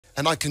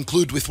And I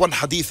conclude with one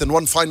hadith and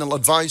one final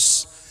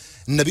advice.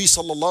 Nabi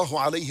sallallahu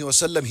alayhi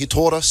wasallam, he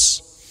taught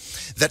us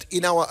that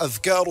in our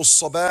adhkar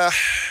al-sabah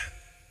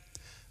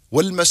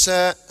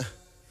wal-masa,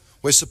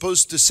 we're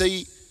supposed to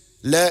say,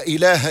 La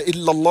ilaha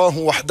illallah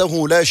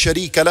wahdahu la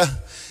sharika lah,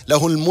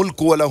 lahul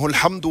mulku wa lahul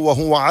hamdu wa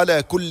huwa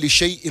ala kulli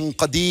shay'in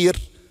qadir,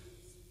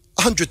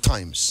 100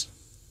 times.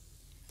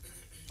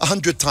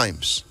 100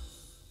 times.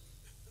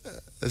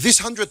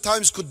 This 100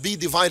 times could be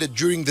divided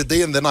during the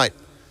day and the night.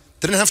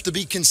 It doesn't have to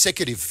be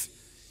consecutive.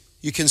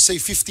 You can say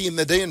 50 in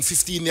the day and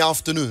 50 in the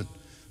afternoon.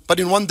 But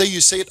in one day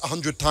you say it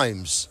 100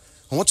 times.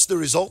 And what's the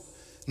result?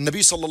 Nabi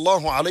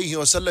sallallahu alayhi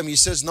wa sallam, he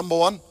says, number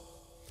one,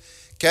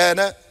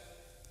 kana,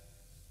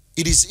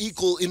 it is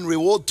equal in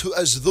reward to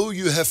as though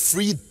you have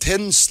freed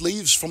 10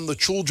 slaves from the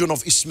children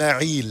of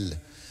Ismail.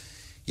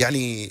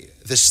 Yani,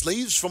 the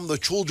slaves from the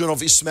children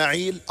of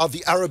Ismail are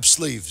the Arab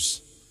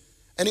slaves.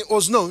 And it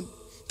was known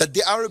that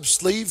the Arab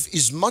slave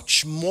is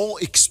much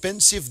more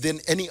expensive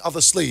than any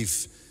other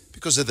slave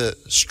because of the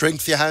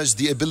strength he has,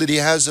 the ability he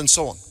has, and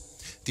so on.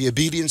 The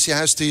obedience he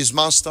has to his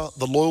master,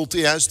 the loyalty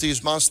he has to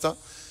his master.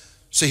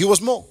 So he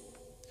was more.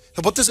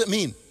 So what does it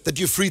mean that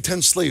you free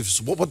 10 slaves?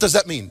 What does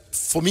that mean?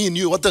 For me and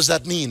you, what does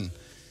that mean?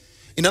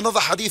 In another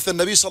hadith, the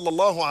Nabi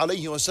sallallahu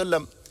alayhi wa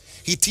sallam,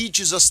 he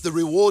teaches us the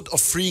reward of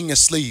freeing a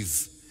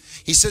slave.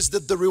 He says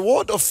that the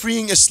reward of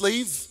freeing a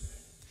slave,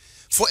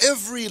 for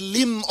every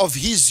limb of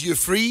his you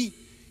free,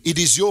 it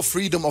is your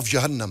freedom of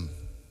Jahannam.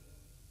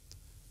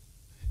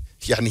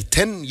 Yani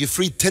 10, you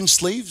freed 10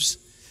 slaves.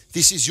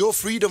 This is your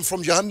freedom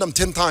from Jahannam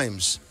 10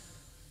 times.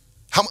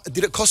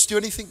 Did it cost you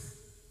anything?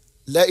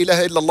 La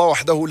ilaha illallah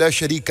wahdahu la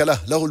sharika lah,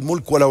 lahul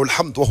mulk wa lahul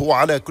hamd wa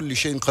huwa ala kulli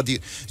shay'in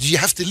qadir. Did you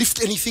have to lift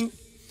anything?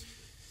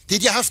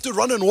 Did you have to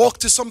run and walk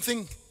to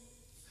something?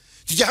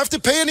 Did you have to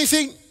pay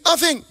anything?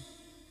 Nothing.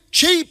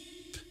 Cheap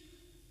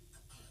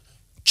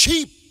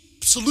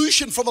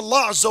solution from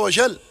Allah Azza wa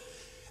Jal.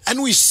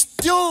 And we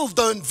still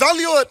don't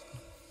value it.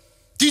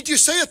 Did you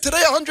say it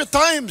today 100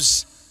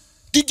 times?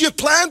 Did you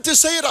plan to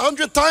say it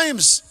 100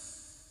 times?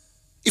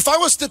 If I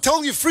was to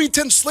tell you free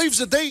 10 slaves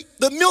a day,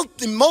 the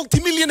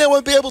multi-millionaire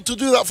won't be able to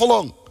do that for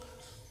long.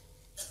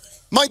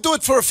 Might do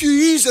it for a few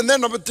years and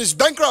then it's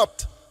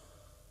bankrupt.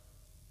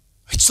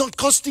 It's not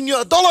costing you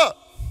 $1.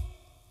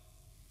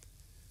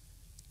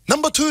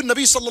 Number two,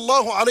 Nabi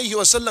sallallahu alayhi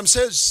wa sallam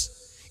says,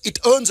 it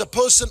earns a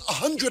person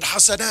 100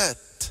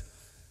 hasanat.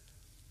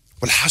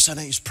 Well,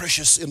 hasanah is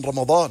precious in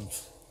Ramadan.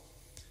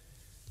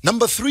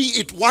 Number three,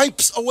 it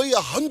wipes away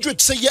 100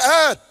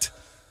 sayyat.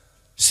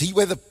 See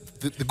where the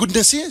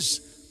goodness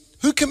is?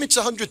 Who commits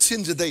 100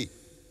 sins a day?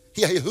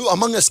 Yeah, who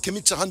among us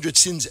commits 100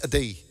 sins a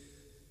day?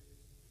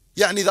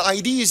 Yani the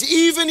idea is,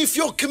 even if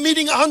you're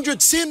committing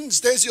 100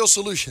 sins, there's your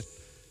solution.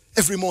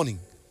 Every morning,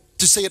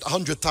 to say it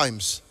 100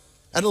 times.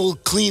 And it'll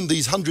clean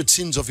these 100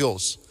 sins of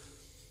yours.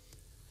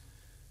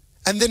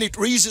 And then it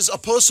raises a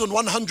person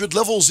 100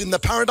 levels in the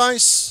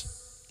paradise.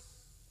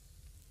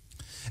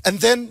 And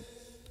then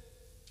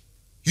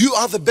you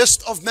are the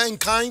best of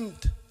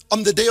mankind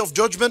on the day of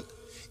judgment,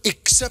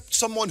 except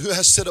someone who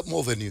has said it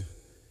more than you.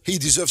 He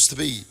deserves to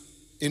be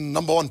in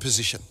number one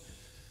position.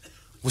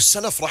 With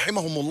Salaf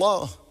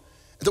rahimahumullah,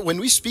 that when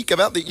we speak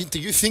about the,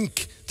 do you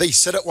think they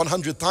said it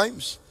 100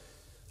 times?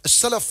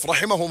 Salaf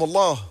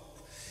rahimahumullah,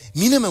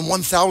 minimum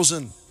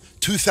 1,000,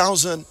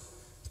 2,000,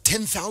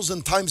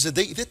 10,000 times a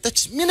day.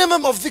 That's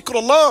minimum of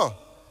dhikrullah.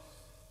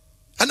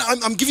 And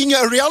I'm giving you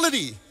a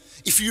reality.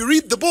 If you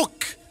read the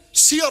book,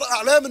 Siyar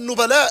A'lam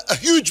al-Nubala, a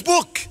huge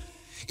book,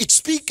 it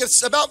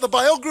speaks about the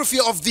biography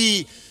of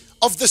the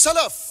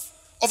Salaf,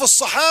 of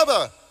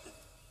As-Sahaba,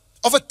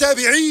 of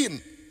At-Tabi'een.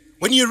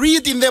 When you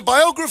read in their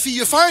biography,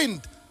 you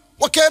find,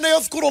 وَكَانَ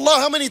يَذْكُرُ اللَّهَ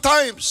how many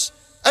times?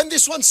 And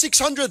this one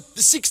 600,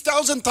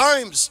 6,000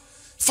 times,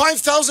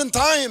 5,000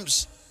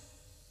 times.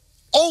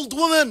 Old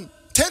woman,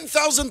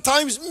 10,000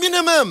 times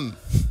minimum.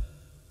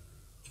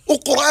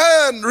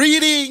 Quran,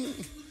 reading,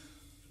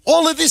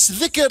 all of this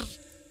dhikr.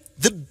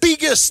 The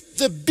biggest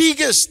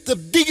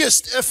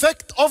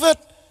effect of it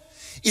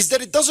is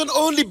that it doesn't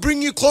only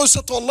bring you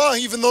closer to Allah,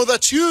 even though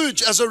that's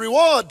huge as a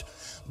reward,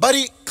 but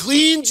it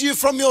cleans you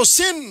from your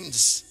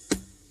sins.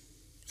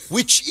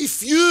 Which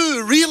if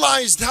you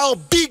realized how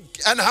big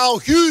and how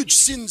huge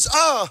sins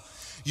are,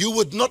 you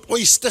would not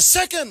waste a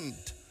second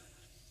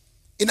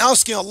in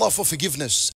asking Allah for forgiveness.